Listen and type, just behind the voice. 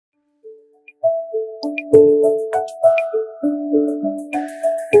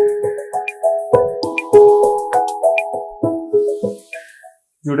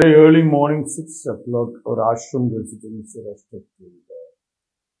Today early morning 6 o'clock, our ashram residents rested to the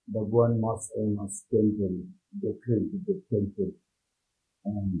Bhagwan Masoyama's temple, decorated the temple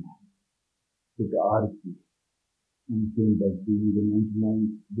and took Arati and came back during the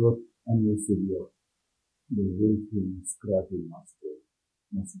 99th birth anniversary of the world famous karate master,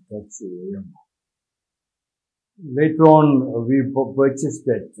 Master Oyama. Later on, we purchased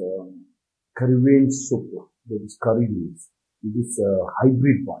that curry soup, that is curry leaves. It is a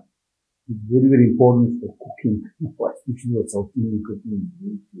hybrid one. It's very, very important for cooking, especially for South Indian cooking.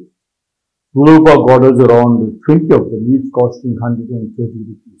 Prabhupada got us around 20 of them, each costing 130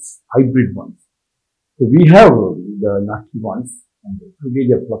 rupees, hybrid ones. So we have the naki ones, and every day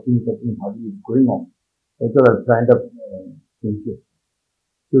they're plucking, hardly is going on. That's why I planned up 20 of them.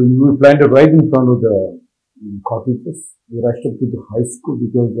 So we planned it right in front of the cottages. We rushed up to the high school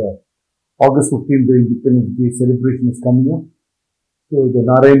because August 15th, the Independence Day celebration is coming up. So the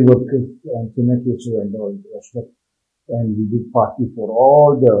Narayan workers and Kyokushin and all rushed up. And we did party for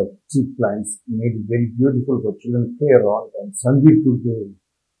all the cheap plants, made it very beautiful for children to play around. And Sandeep took the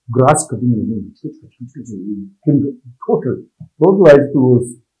grass cutting machine. Total high school was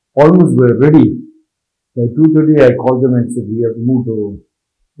almost ready. By 2:30 I called them and said, we have to move to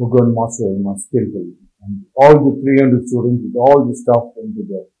Bhagwan Masoyama's temple. And all the 300 students with all the stuff into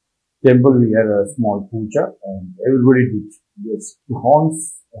the temple. We had a small puja and everybody did yes,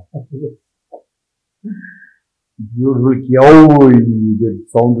 horns. Beautiful cow, that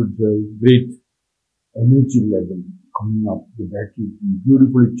sounded great energy level coming up, the battery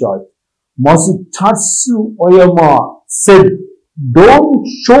beautifully charged. Master Oyama said, don't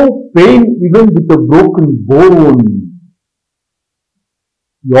show pain even with a broken bone.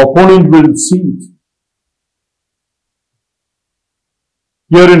 Your opponent will see it.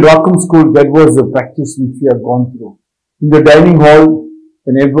 Here in Rakumschool, that was the practice which we have gone through. In the dining hall,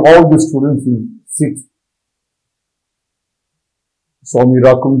 and all the students will sit.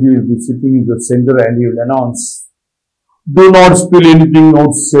 SWAMirakumjee will be sitting in the center and he will announce, do not spill anything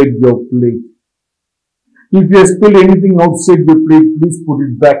outside your plate. If you spill anything outside your plate, please put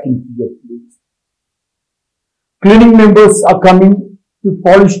it back into your plate. Cleaning members are coming to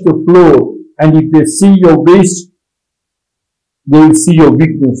polish the floor, and if they see your waste, they will see your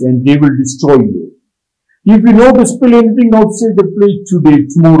weakness and they will destroy you. If you know to spill anything outside the plate today,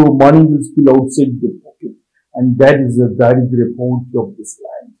 tomorrow money will spill outside the pocket. And that is the Daridra point of this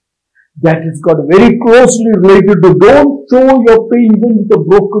land. That is got very closely related to don't show your pain even with a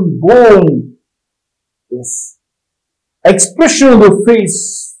broken bone. Yes. Expression of the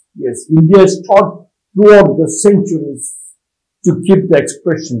face. Yes. India is taught throughout the centuries to keep the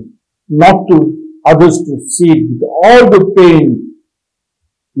expression, not to others to see it with all the pain.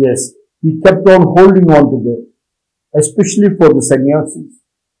 Yes, we kept on holding on to them, especially for the sannyasis,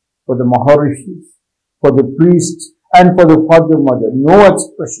 for the maharishis, for the priests, and for the father mother. No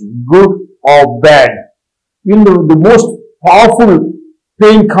expression, good or bad. You know, the most powerful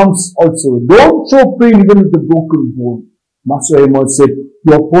pain comes also. Don't show pain even with the broken bone. Masoyama said,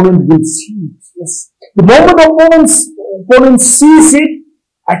 your opponent will see it. Yes. The moment opponent sees it,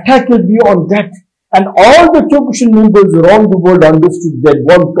 attack will be on that. And all the Kyokushin members around the world understood that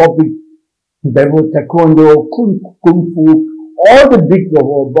one topic. There were taekwondo, kung fu, all the big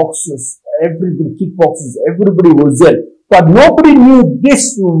boxers, everybody, kickboxers, everybody was there. But nobody knew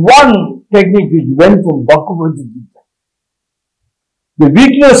this one technique which went from Bhagavad Gita. The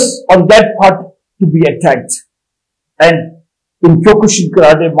weakness on that part to be attacked. And in Kyokushin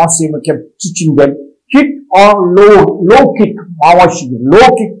karate, Masoyama kept teaching them, hit or low kick, mawashi, low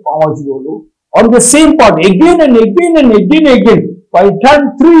kick, mawashi, low. On the same part, again and again and again and again. By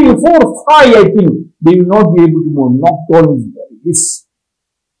time 3, 4, 5, I think, they will not be able to more knock down his.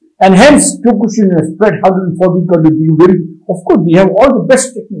 And hence, Kyokushin has spread 140 countries, being very, of course, we have all the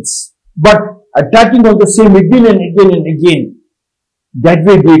best techniques. But attacking on the same again and again and again. That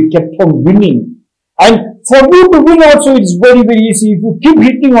way they kept on winning. And for you to win also, it's very, very easy. If you keep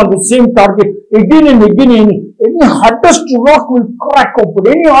hitting on the same target again and again and again, any hardest rock will crack open.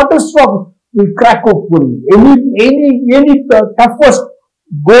 Any hardest rock will crack open. Any toughest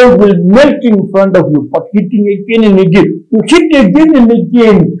gold will melt in front of you. But hitting again and again, to hit again and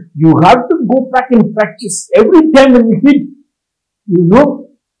again, you have to go back and practice. Every time when you hit, you know,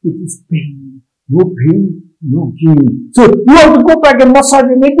 it is pain. No pain, no gain. So you have to go back and massage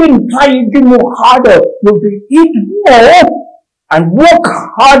and again, try again more harder. You have to eat more and work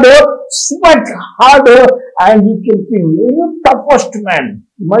harder, sweat harder, and you can feel, you're the toughest man.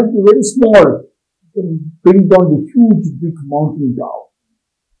 You might be very small. You can bring down the huge big mountain down.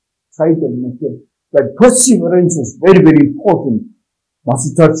 Try it and make it. But perseverance is very, very important.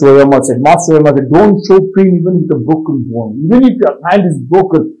 Master Oyama said, don't show pain even with a broken bone. Even if your hand is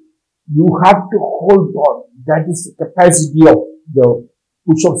broken, you have to hold on. That is the capacity of the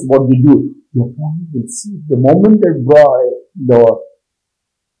push-ups, what they do. Your body will see. The moment the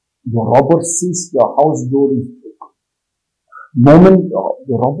robber sees your house door is broken, the moment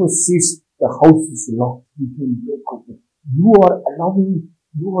the robber sees the house is locked, he can break open. You are allowing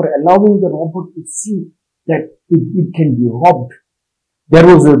the robber to see that it can be robbed. There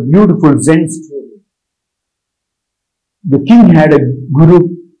was a beautiful Zen story. The king had a guru,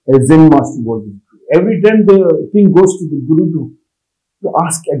 a Zen master was his guru. Every time the king goes to the guru to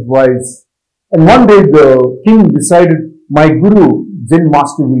ask advice. And one day the king decided, my guru, Zen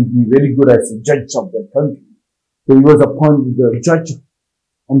master, will be very good as a judge of that country. So he was appointed the judge.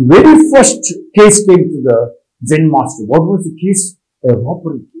 And the very first case came to the Zen master. What was the case? A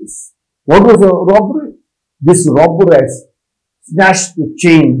robbery case. What was a robbery? This robber has snatched the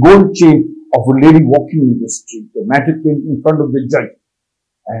chain, gold chain of a lady walking in the street. The matter came in front of the judge.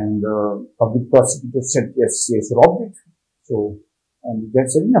 And the public prosecutor said, yes, he has robbed it. So, and the judge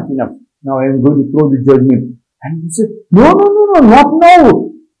said, enough. Now I am going to throw the judgment. And he said, no, not now.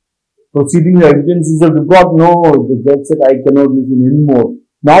 Proceeding the evidences of the God, no. The judge said, I cannot listen anymore.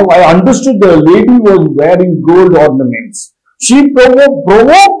 Now I understood the lady was wearing gold ornaments. She provoked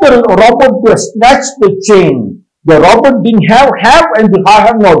the robber to snatch the chain. The robber didn't have and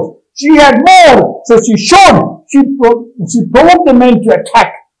have not. She had more. So she showed. She provoked the man to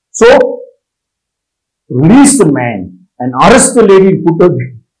attack. So, release the man and arrest the lady and put her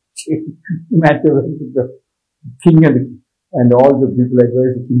in chain. Matter went to the king and all the people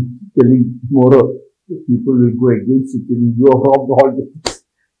advised the king, telling tomorrow people will go against you, telling you have robbed all the things.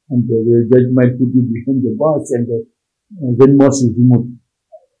 And the judge might put you behind the bars and the Zen master is removed.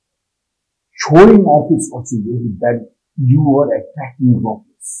 Showing off is also very bad. You are attracting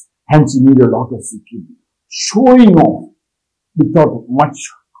robbers. Hence you need a lot of security. Showing off without much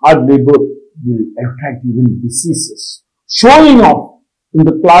hard labor will attract even diseases. Showing off in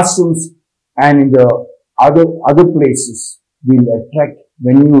the classrooms and in the other places will attract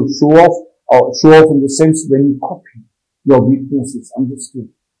when you show off in the sense when you copy. Your weakness is understood.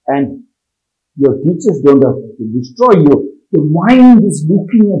 And your teachers don't have to destroy you. The mind is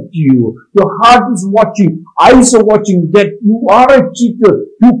looking at you. Your heart is watching. Eyes are watching that you are a cheater.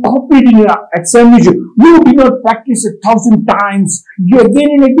 You copied in your examination. You did not practice 1,000 times. You again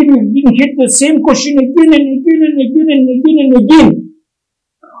and again, you didn't hit the same question again and again and again and again and again.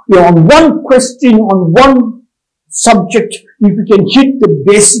 You're on one question, on one subject, if you can hit the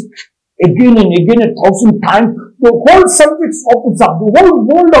basic again and again 1,000 times, the whole subject opens up. The whole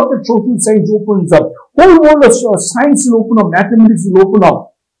world of the social science opens up. The whole world of science will open up. Mathematics will open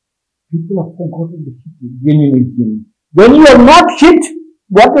up. People have forgotten to hit again and again. When you are not hit,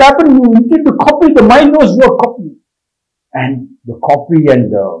 what will happen? You intend to copy. The mind knows you are copying. And the copy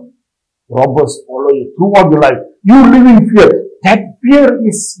and the robbers follow you throughout your life. You live in fear. That fear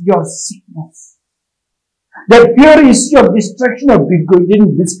is your sickness. That fear is your distraction of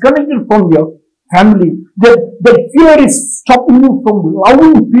getting disconnected from your family. That fear is stopping you from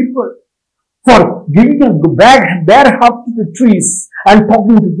loving people, for giving a bare half to the trees and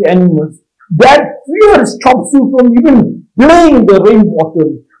talking to the animals. That fear stops you from even playing in the rainwater,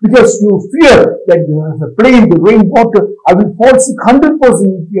 because you fear that playing in the rainwater, I will fall sick 100%.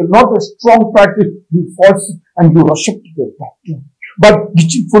 If you are not a strong practice, you fall sick and you rush up to the doctor. But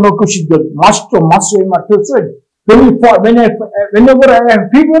the master masoyama said, whenever I have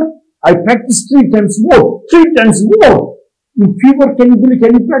fever, I practice 3 times more. 3 times more. In fever, can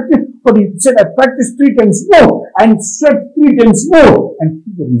you practice? But he said, I practice 3 times more and sweat 3 times more, and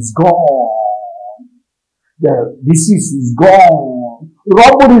fever is gone. The disease is gone.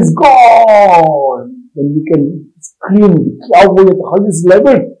 Robber is gone. Then we can scream away at the highest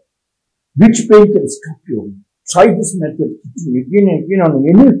level. Which pain can stop you? Try this method again and again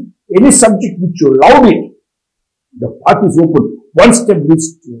on any subject which you love it. The path is open. One step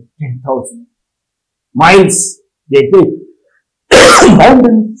leads to 10,000 miles. They take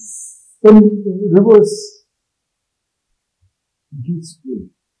mountains and rivers. This way,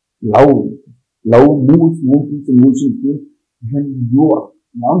 love moves mountains and oceans. When you are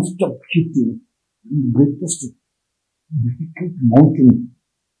non-stop hitting the greatest difficult mountain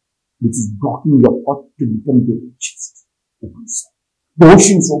which is blocking your path to become the richest, opens up. The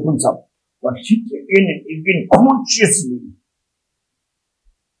oceans opens up, but hit again and again consciously.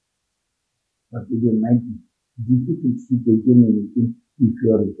 But it might be difficult to hit again and again if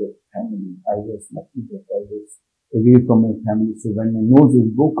you are with your family. I was lucky that I was away from my family. So when my nose was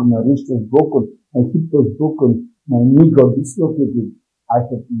broken, my wrist was broken, my hip was broken, my knee got dislocated, I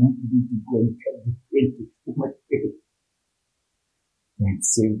had nobody to go and get the pain to my face. That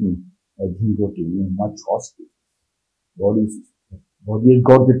saved me. I didn't go to much hospital. Body has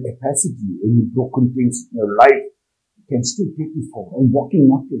got the capacity. Any broken things in your life, you can still take it forward. I'm walking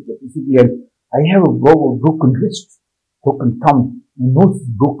not with capacity, and I have a broken wrist, broken thumb, my nose is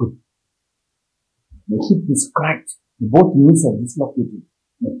broken, my hip is cracked, both knees are dislocated,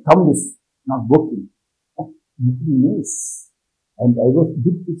 my thumb is not working. Nothing knows. And I was a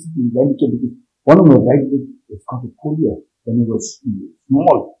bit physically handicapped because one of my right legs has got a polio when I was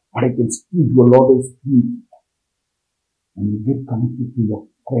small, but I can still do a lot of things. And you get connected to your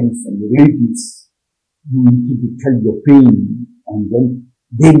friends and your relatives. You need to tell your pain, and then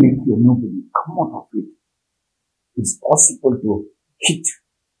they make you nobody. Come out of it. It's possible to hit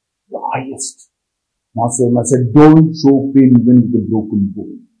the highest. Masoyama said, don't show pain even with a broken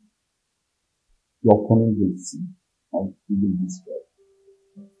bone. Your opponent will see and he will destroy.